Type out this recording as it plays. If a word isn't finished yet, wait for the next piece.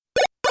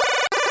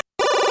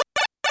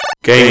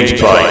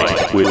Games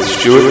Bite with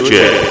Stuart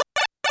J.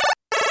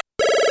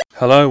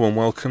 Hello and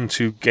welcome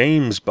to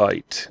Games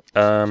Bite.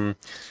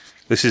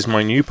 This is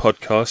my new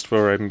podcast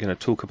where I'm going to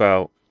talk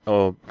about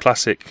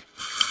classic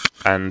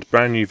and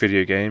brand new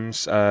video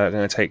games. I'm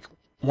going to take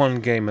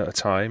one game at a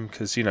time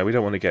because, we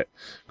don't want to get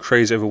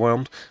crazy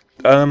overwhelmed.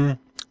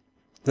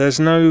 There's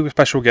no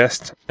special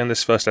guest in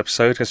this first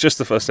episode. It's just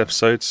the first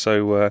episode,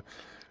 so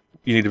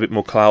you need a bit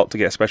more clout to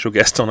get a special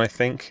guest on, I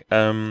think.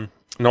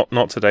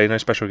 Not today, no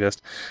special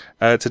guest.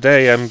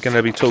 Today I'm going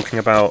to be talking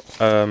about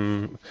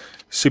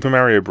Super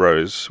Mario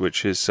Bros.,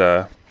 which is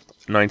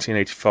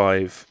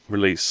 1985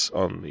 release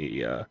on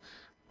the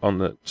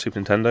Super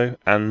Nintendo,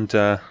 and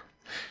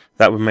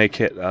that would make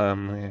it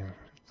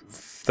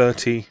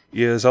 30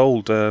 years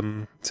old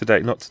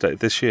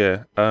this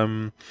year.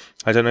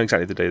 I don't know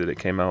exactly the day that it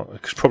came out. I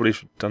could probably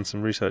have done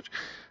some research.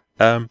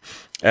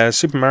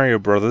 Super Mario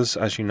Brothers,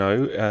 as you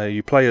know,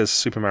 you play as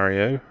Super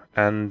Mario,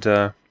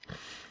 and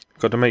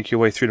got to make your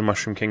way through the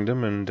Mushroom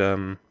Kingdom,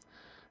 and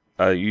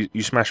you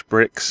smash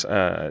bricks.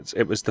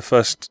 It was the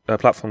first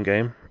platform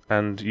game,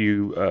 and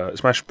you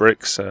smash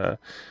bricks. When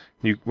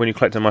you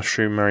collect a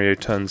mushroom, Mario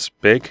turns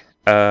big,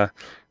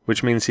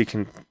 which means he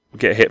can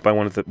get hit by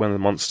one of the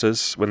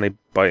monsters when they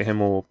bite him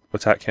or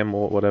attack him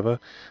or whatever.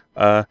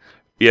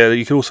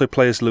 You could also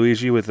play as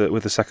Luigi with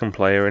the second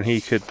player, and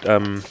he could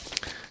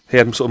he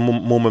had sort of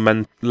more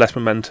momentum.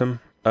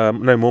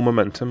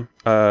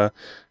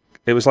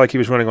 It was like he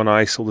was running on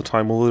ice all the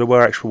time, although there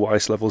were actual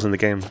ice levels in the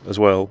game as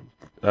well.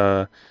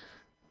 They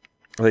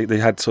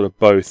had sort of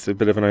both, a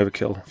bit of an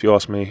overkill, if you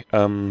ask me.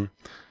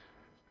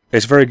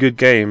 It's a very good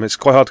game. It's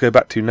quite hard to go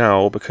back to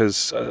now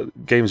because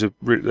games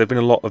there've been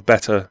a lot of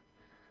better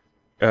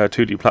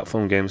 2D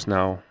platform games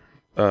now.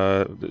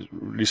 That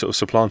really sort of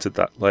supplanted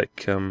that,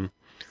 like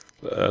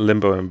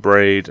Limbo and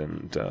Braid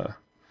and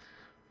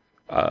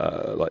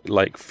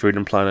like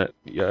Freedom Planet.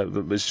 Yeah,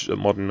 it's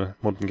modern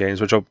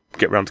games, which I'll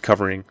get around to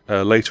covering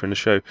later in the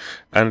show.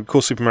 And of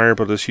course, Super Mario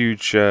Brothers,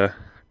 huge,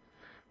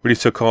 really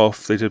took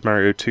off. They did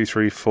Mario 2,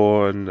 3,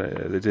 4, and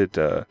they did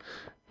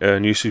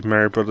New Super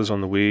Mario Brothers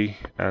on the Wii,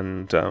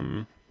 and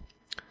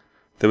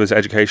there was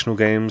educational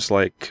games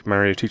like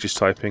Mario Teaches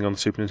Typing on the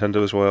Super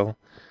Nintendo as well.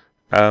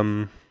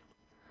 Mario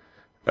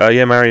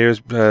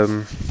is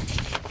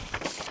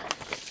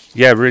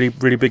really,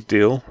 really big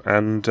deal,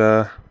 and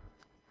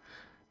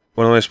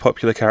one of the most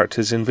popular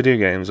characters in video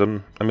games.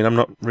 I'm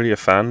not really a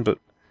fan, but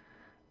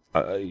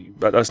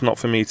that's not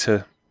for me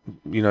to,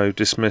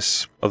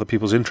 dismiss other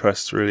people's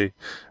interests, really.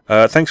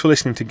 Thanks for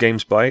listening to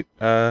Games Bite.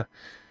 We'll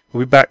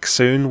be back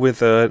soon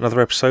with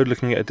another episode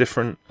looking at a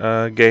different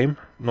game.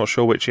 Not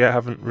sure which yet,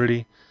 haven't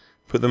really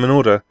put them in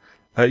order.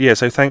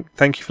 So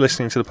thank you for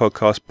listening to the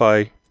podcast.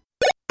 Bye.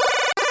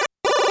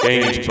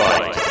 Games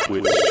Bite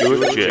with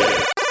Stuart J.